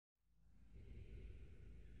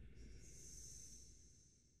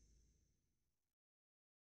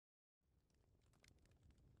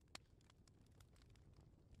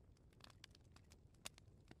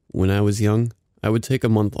When I was young, I would take a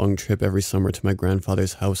month-long trip every summer to my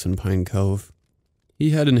grandfather's house in Pine Cove.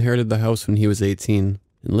 He had inherited the house when he was 18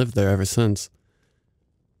 and lived there ever since.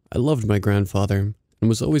 I loved my grandfather and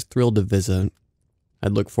was always thrilled to visit.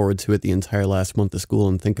 I'd look forward to it the entire last month of school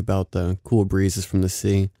and think about the cool breezes from the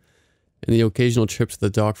sea and the occasional trip to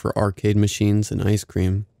the dock for arcade machines and ice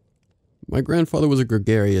cream. My grandfather was a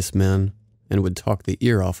gregarious man and would talk the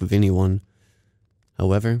ear off of anyone.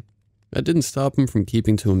 However, that didn't stop him from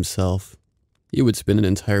keeping to himself. He would spend an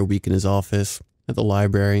entire week in his office, at the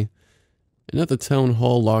library, and at the town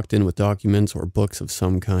hall locked in with documents or books of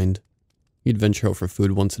some kind. He'd venture out for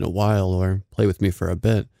food once in a while or play with me for a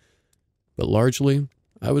bit, but largely,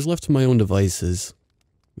 I was left to my own devices.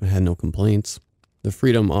 I had no complaints. The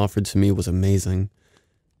freedom offered to me was amazing,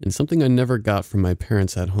 and something I never got from my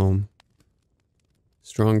parents at home.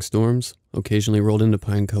 Strong storms occasionally rolled into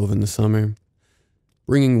Pine Cove in the summer,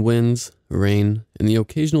 bringing winds, rain, and the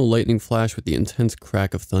occasional lightning flash with the intense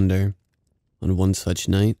crack of thunder. On one such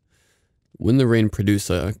night, when the rain produced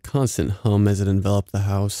a constant hum as it enveloped the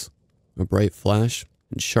house, a bright flash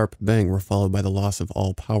and sharp bang were followed by the loss of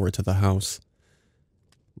all power to the house.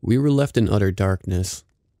 We were left in utter darkness.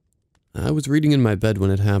 I was reading in my bed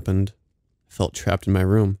when it happened. I felt trapped in my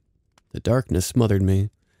room. The darkness smothered me.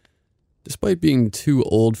 Despite being too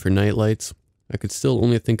old for nightlights, I could still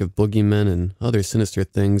only think of boogeymen and other sinister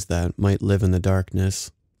things that might live in the darkness.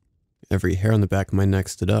 Every hair on the back of my neck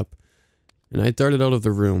stood up, and I darted out of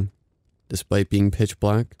the room. Despite being pitch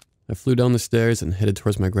black, I flew down the stairs and headed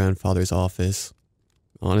towards my grandfather's office.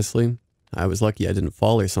 Honestly, I was lucky I didn't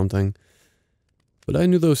fall or something, but I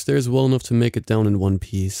knew those stairs well enough to make it down in one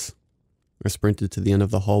piece. I sprinted to the end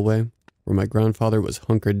of the hallway, where my grandfather was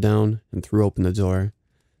hunkered down, and threw open the door.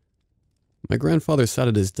 My grandfather sat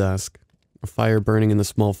at his desk, a fire burning in the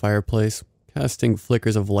small fireplace, casting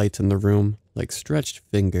flickers of light in the room like stretched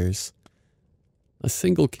fingers. A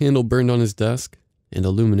single candle burned on his desk and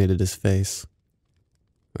illuminated his face.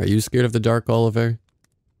 "Are you scared of the dark, Oliver?"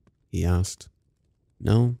 he asked.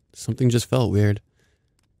 "No, something just felt weird,"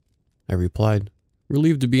 I replied,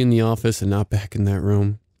 relieved to be in the office and not back in that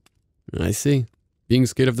room. "I see. Being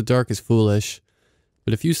scared of the dark is foolish,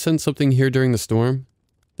 but if you sense something here during the storm,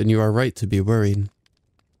 then you are right to be worried."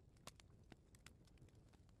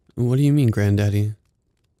 "What do you mean, Granddaddy?"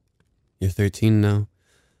 "You're 13 now.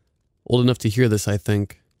 Old enough to hear this, I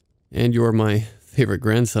think. And you're my favorite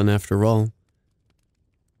grandson after all."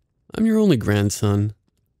 "I'm your only grandson,"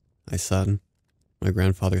 I said. My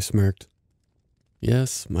grandfather smirked.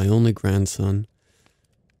 "Yes, my only grandson.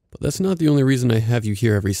 But that's not the only reason I have you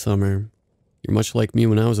here every summer. You're much like me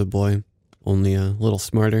when I was a boy, only a little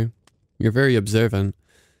smarter. You're very observant.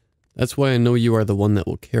 That's why I know you are the one that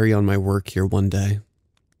will carry on my work here one day."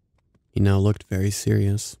 He now looked very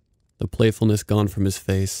serious, the playfulness gone from his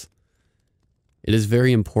face. "It is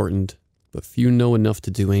very important, but few know enough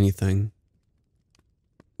to do anything."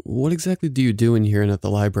 "What exactly do you do in here and at the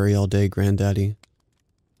library all day, Granddaddy?"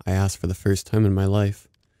 I asked for the first time in my life.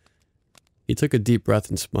 He took a deep breath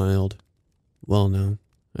and smiled. "Well now,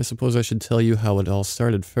 I suppose I should tell you how it all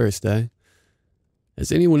started first, eh?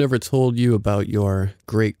 Has anyone ever told you about your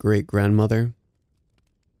great-great-grandmother?"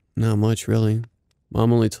 "Not much, really.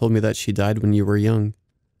 Mom only told me that she died when you were young."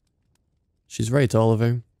 "She's right,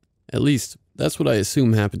 Oliver. At least, that's what I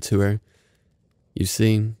assume happened to her. You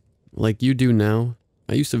see, like you do now,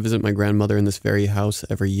 I used to visit my grandmother in this very house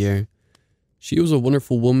every year. She was a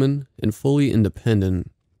wonderful woman and fully independent,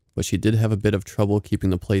 but she did have a bit of trouble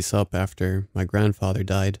keeping the place up after my grandfather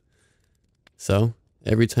died. So,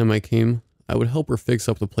 every time I came, I would help her fix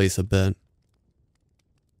up the place a bit.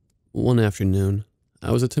 One afternoon, I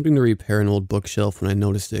was attempting to repair an old bookshelf when I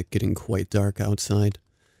noticed it getting quite dark outside.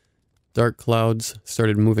 Dark clouds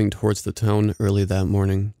started moving towards the town early that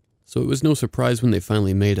morning, so it was no surprise when they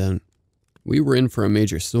finally made it. We were in for a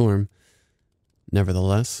major storm.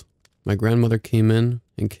 Nevertheless, my grandmother came in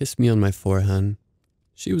and kissed me on my forehead.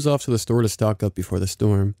 She was off to the store to stock up before the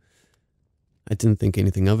storm. I didn't think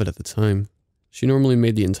anything of it at the time. She normally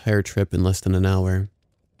made the entire trip in less than an hour.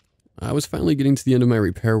 I was finally getting to the end of my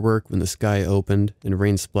repair work when the sky opened and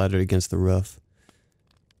rain splattered against the roof.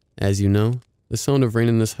 As you know, the sound of rain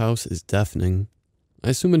in this house is deafening. I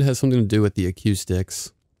assume it has something to do with the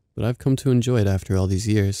acoustics, but I've come to enjoy it after all these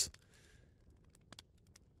years.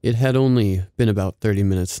 It had only been about 30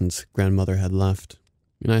 minutes since grandmother had left,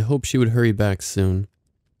 and I hoped she would hurry back soon.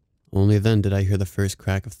 Only then did I hear the first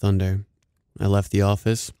crack of thunder. I left the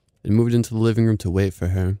office and moved into the living room to wait for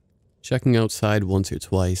her, checking outside once or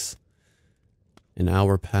twice. An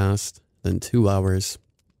hour passed, then 2 hours.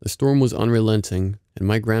 The storm was unrelenting, and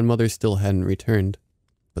my grandmother still hadn't returned.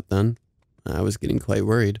 But then, I was getting quite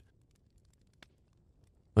worried.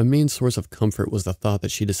 My main source of comfort was the thought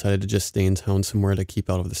that she decided to just stay in town somewhere to keep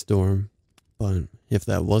out of the storm. But if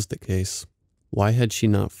that was the case, why had she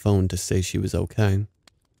not phoned to say she was okay?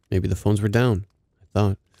 Maybe the phones were down, I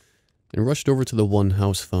thought, and rushed over to the one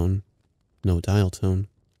house phone. No dial tone.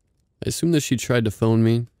 I assumed that she tried to phone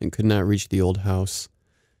me and could not reach the old house.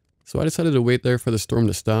 So I decided to wait there for the storm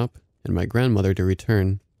to stop and my grandmother to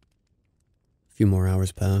return. A few more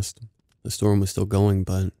hours passed. The storm was still going,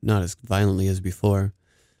 but not as violently as before.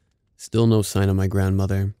 Still no sign of my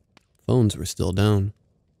grandmother. Phones were still down.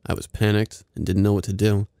 I was panicked and didn't know what to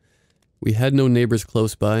do. We had no neighbors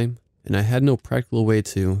close by, and I had no practical way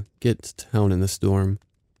to get to town in the storm.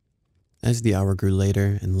 As the hour grew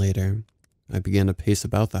later and later, I began to pace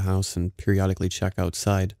about the house and periodically check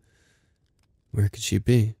outside. Where could she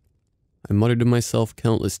be? I muttered to myself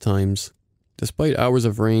countless times. Despite hours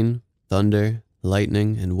of rain, thunder,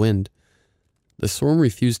 lightning, and wind, the storm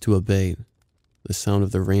refused to abate. The sound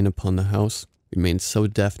of the rain upon the house remained so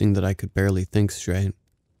deafening that I could barely think straight.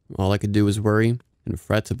 All I could do was worry and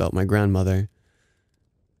fret about my grandmother.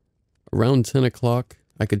 Around 10 o'clock,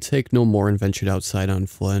 I could take no more and ventured outside on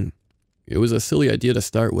foot. It was a silly idea to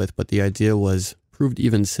start with, but the idea proved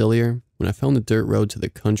even sillier when I found the dirt road to the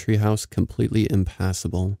country house completely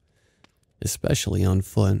impassable, especially on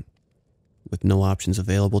foot. With no options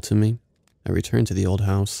available to me, I returned to the old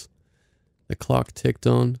house. The clock ticked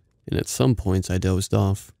on, and at some points I dozed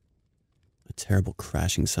off. A terrible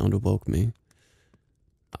crashing sound awoke me.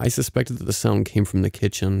 I suspected that the sound came from the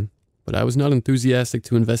kitchen, but I was not enthusiastic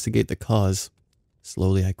to investigate the cause.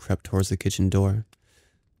 Slowly I crept towards the kitchen door.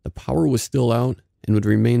 The power was still out and would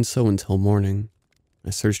remain so until morning.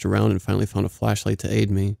 I searched around and finally found a flashlight to aid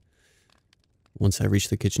me. Once I reached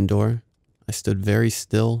the kitchen door, I stood very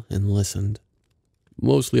still and listened.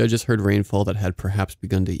 Mostly I just heard rainfall that had perhaps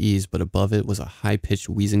begun to ease, but above it was a high-pitched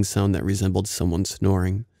wheezing sound that resembled someone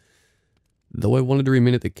snoring. Though I wanted to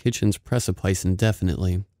remain at the kitchen's precipice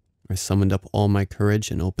indefinitely, I summoned up all my courage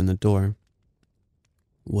and opened the door.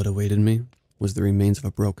 What awaited me was the remains of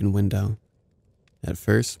a broken window. At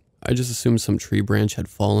first, I just assumed some tree branch had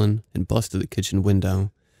fallen and busted the kitchen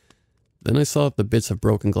window. Then I saw that the bits of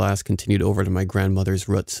broken glass continued over to my grandmother's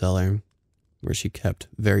root cellar, where she kept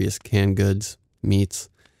various canned goods, meats,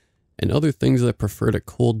 and other things that preferred a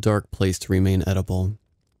cold, dark place to remain edible.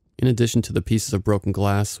 In addition to the pieces of broken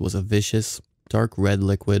glass was a vicious, dark red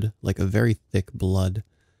liquid like a very thick blood.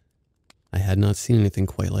 I had not seen anything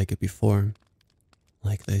quite like it before.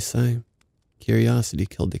 Like they say, curiosity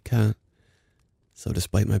killed the cat. So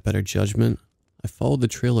despite my better judgment, I followed the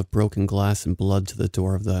trail of broken glass and blood to the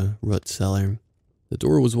door of the root cellar. The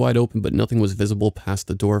door was wide open, but nothing was visible past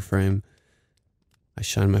the door frame. I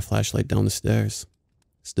shined my flashlight down the stairs.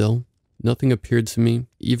 Still, nothing appeared to me,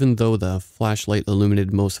 even though the flashlight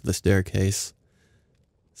illuminated most of the staircase.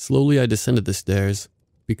 Slowly I descended the stairs,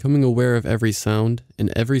 becoming aware of every sound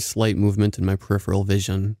and every slight movement in my peripheral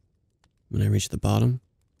vision. When I reached the bottom,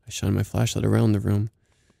 I shined my flashlight around the room.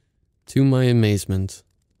 To my amazement,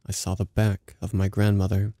 I saw the back of my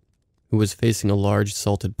grandmother, who was facing a large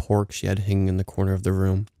salted pork she had hanging in the corner of the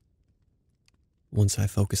room. Once I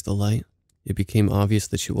focused the light, it became obvious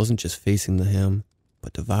that she wasn't just facing the ham,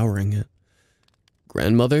 but devouring it.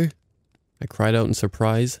 "Grandmother?" I cried out in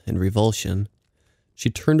surprise and revulsion. She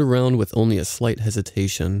turned around with only a slight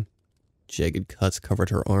hesitation. Jagged cuts covered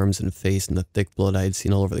her arms and face, and the thick blood I had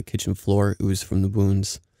seen all over the kitchen floor oozed from the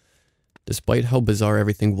wounds. Despite how bizarre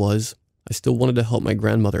everything was, I still wanted to help my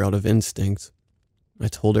grandmother out of instinct. I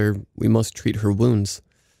told her we must treat her wounds.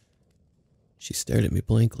 She stared at me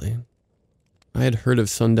blankly. I had heard of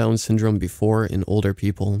sundown syndrome before in older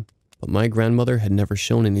people, but my grandmother had never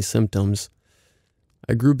shown any symptoms.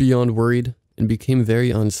 I grew beyond worried and became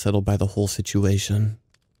very unsettled by the whole situation.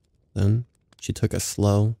 Then she took a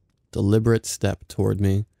slow, deliberate step toward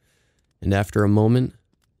me, and after a moment,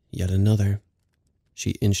 yet another.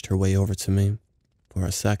 She inched her way over to me. For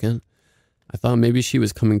a second, I thought maybe she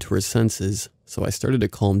was coming to her senses, so I started to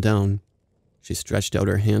calm down. She stretched out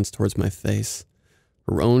her hands towards my face,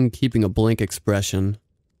 her own keeping a blank expression.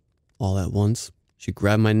 All at once, she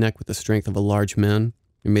grabbed my neck with the strength of a large man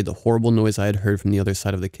and made the horrible noise I had heard from the other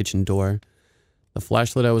side of the kitchen door. The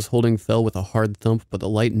flashlight I was holding fell with a hard thump, but the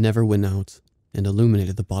light never went out and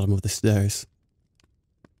illuminated the bottom of the stairs.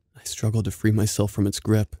 I struggled to free myself from its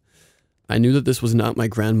grip. I knew that this was not my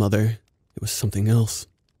grandmother. It was something else.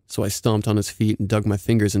 So I stomped on its feet and dug my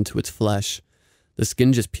fingers into its flesh. The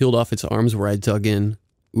skin just peeled off its arms where I dug in,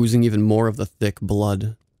 oozing even more of the thick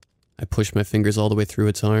blood. I pushed my fingers all the way through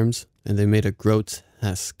its arms, and they made a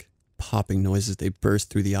grotesque, popping noise as they burst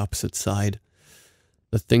through the opposite side.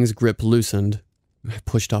 The thing's grip loosened, I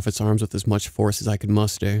pushed off its arms with as much force as I could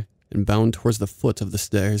muster and bounded towards the foot of the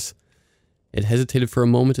stairs. It hesitated for a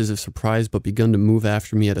moment as if surprised, but begun to move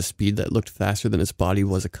after me at a speed that looked faster than its body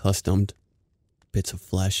was accustomed. Bits of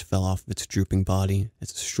flesh fell off of its drooping body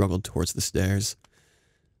as it struggled towards the stairs.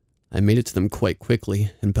 I made it to them quite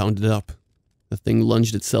quickly and bounded up. The thing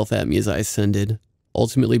lunged itself at me as I ascended,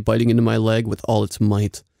 ultimately biting into my leg with all its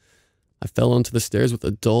might. I fell onto the stairs with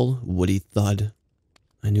a dull, woody thud.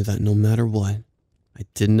 I knew that no matter what, I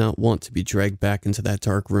did not want to be dragged back into that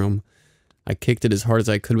dark room. I kicked it as hard as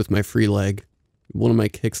I could with my free leg. One of my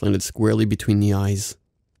kicks landed squarely between the eyes.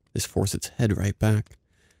 This forced its head right back,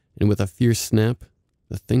 and with a fierce snap,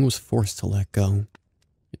 the thing was forced to let go.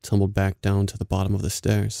 It tumbled back down to the bottom of the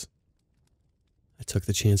stairs. I took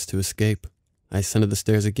the chance to escape. I ascended the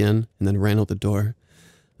stairs again and then ran out the door.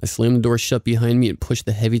 I slammed the door shut behind me and pushed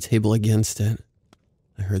the heavy table against it.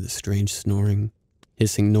 I heard the strange snoring,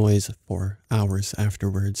 hissing noise for hours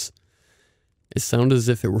afterwards. It sounded as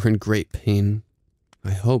if it were in great pain.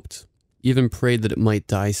 I hoped, even prayed that it might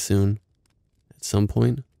die soon. At some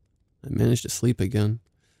point, I managed to sleep again.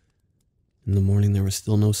 In the morning, there was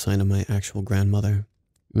still no sign of my actual grandmother.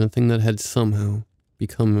 And the thing that had somehow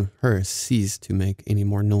become her ceased to make any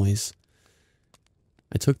more noise.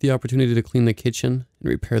 I took the opportunity to clean the kitchen and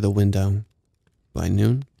repair the window. By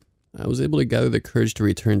noon, I was able to gather the courage to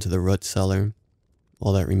return to the root cellar.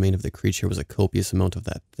 All that remained of the creature was a copious amount of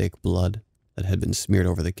that thick blood that had been smeared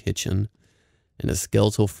over the kitchen, and a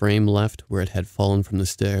skeletal frame left where it had fallen from the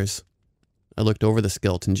stairs. I looked over the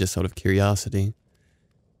skeleton just out of curiosity.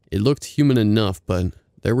 It looked human enough, but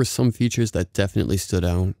there were some features that definitely stood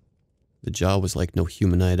out. The jaw was like no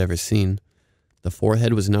human I had ever seen. The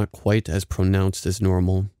forehead was not quite as pronounced as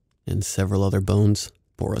normal, and several other bones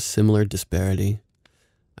bore a similar disparity.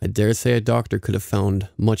 I dare say a doctor could have found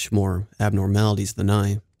much more abnormalities than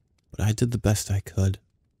I, but I did the best I could.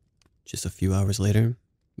 Just a few hours later,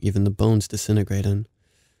 even the bones disintegrated.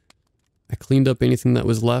 I cleaned up anything that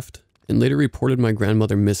was left, and later reported my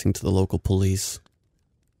grandmother missing to the local police.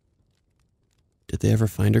 Did they ever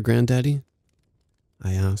find her, Granddaddy?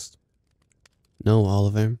 I asked. No,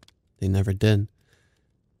 Oliver, they never did.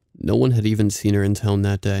 No one had even seen her in town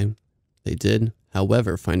that day. They did,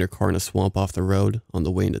 however, find her car in a swamp off the road on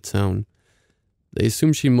the way into town. They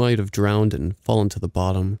assumed she might have drowned and fallen to the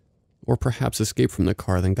bottom, or perhaps escaped from the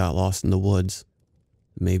car then got lost in the woods.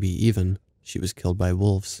 Maybe even she was killed by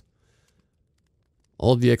wolves.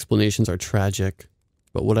 All of the explanations are tragic,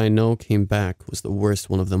 but what I know came back was the worst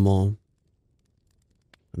one of them all.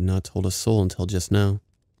 I've not told a soul until just now.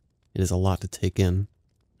 It is a lot to take in,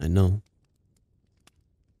 I know.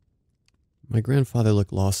 My grandfather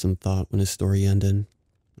looked lost in thought when his story ended.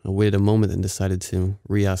 I waited a moment and decided to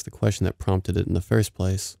re-ask the question that prompted it in the first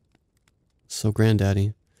place. So,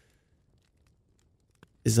 Granddaddy,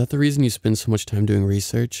 is that the reason you spend so much time doing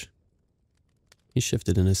research? He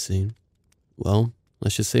shifted in his seat. Well,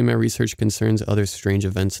 let's just say my research concerns other strange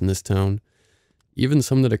events in this town, even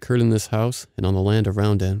some that occurred in this house and on the land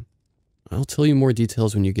around it. I'll tell you more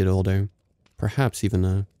details when you get older, perhaps even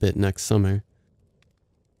a bit next summer.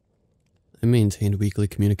 I maintained weekly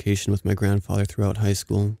communication with my grandfather throughout high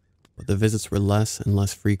school, but the visits were less and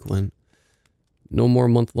less frequent. No more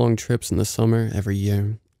month-long trips in the summer every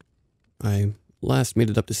year. I last made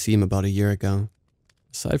it up to see him about a year ago.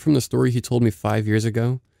 Aside from the story he told me 5 years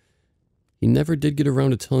ago, he never did get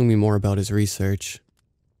around to telling me more about his research.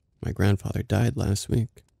 My grandfather died last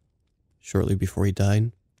week. Shortly before he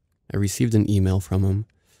died, I received an email from him.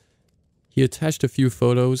 He attached a few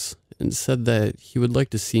photos and said that he would like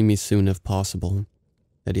to see me soon if possible,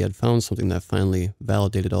 that he had found something that finally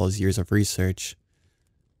validated all his years of research.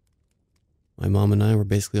 My mom and I were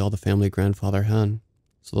basically all the family grandfather had,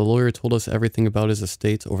 so the lawyer told us everything about his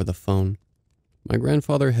estate over the phone. My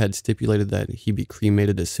grandfather had stipulated that he be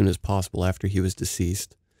cremated as soon as possible after he was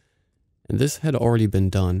deceased, and this had already been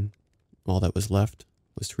done. All that was left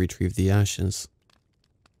was to retrieve the ashes.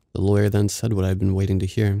 The lawyer then said what I had been waiting to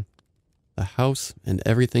hear. The house and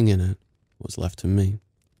everything in it was left to me.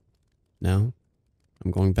 Now, I'm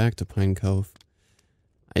going back to Pine Cove.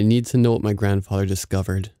 I need to know what my grandfather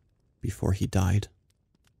discovered before he died.